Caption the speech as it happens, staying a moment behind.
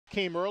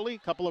came early, a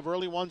couple of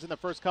early ones in the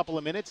first couple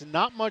of minutes.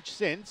 Not much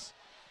since,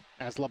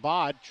 as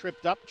Labad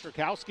tripped up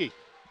Trukowski.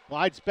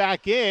 Glides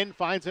back in,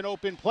 finds an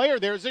open player.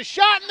 There's a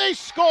shot, and they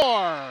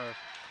score!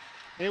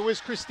 It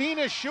was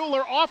Kristina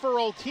Schuler off her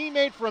old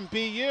teammate from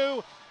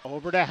BU.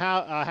 Over to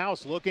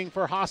House, looking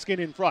for Hoskin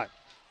in front.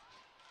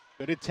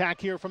 Good attack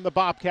here from the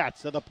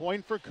Bobcats. To the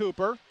point for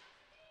Cooper.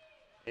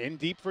 In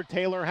deep for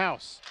Taylor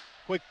House.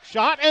 Quick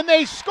shot, and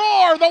they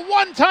score! The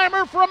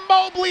one-timer from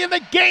Mobley, and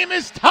the game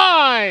is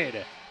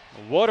tied!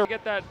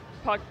 Get that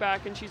puck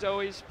back, and she's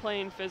always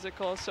playing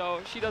physical, so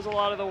she does a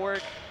lot of the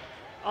work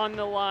on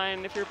the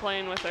line if you're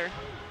playing with her.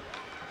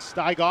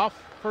 Steigoff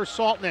for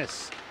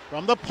Saltness.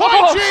 From the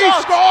point, she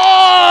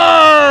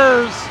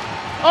scores!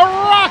 A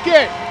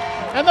rocket!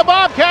 And the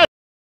Bobcats.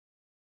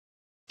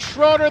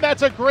 Schroeder,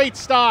 that's a great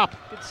stop.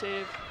 Good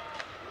save.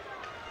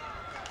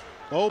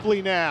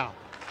 Mobley now.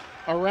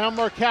 Around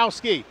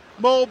Markowski.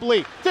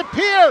 Mobley to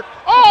Peart.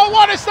 Oh,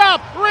 what a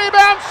stop!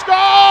 Rebound,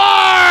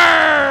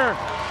 score!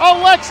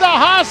 Alexa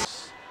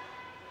Hoskin.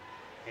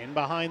 In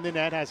behind the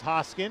net has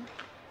Hoskin.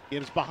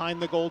 Gives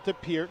behind the goal to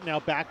Peart. Now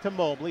back to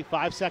Mobley.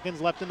 5 seconds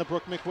left in the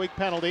Brooke McQuigg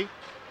penalty.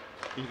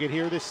 You can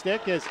hear the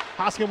stick as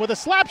Hoskin with a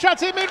slap shot.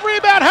 Save made,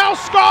 rebound. House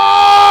scores!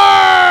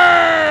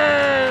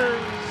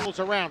 Pulls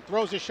around,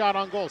 throws a shot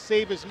on goal.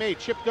 Save is made.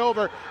 Chipped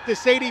over to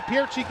Sadie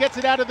Peart. She gets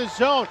it out of the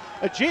zone.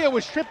 Agia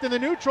was tripped in the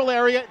neutral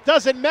area.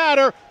 Doesn't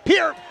matter.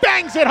 Peart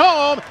bangs it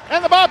home,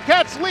 and the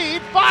Bobcats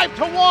lead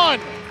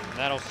 5-1.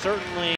 That'll certainly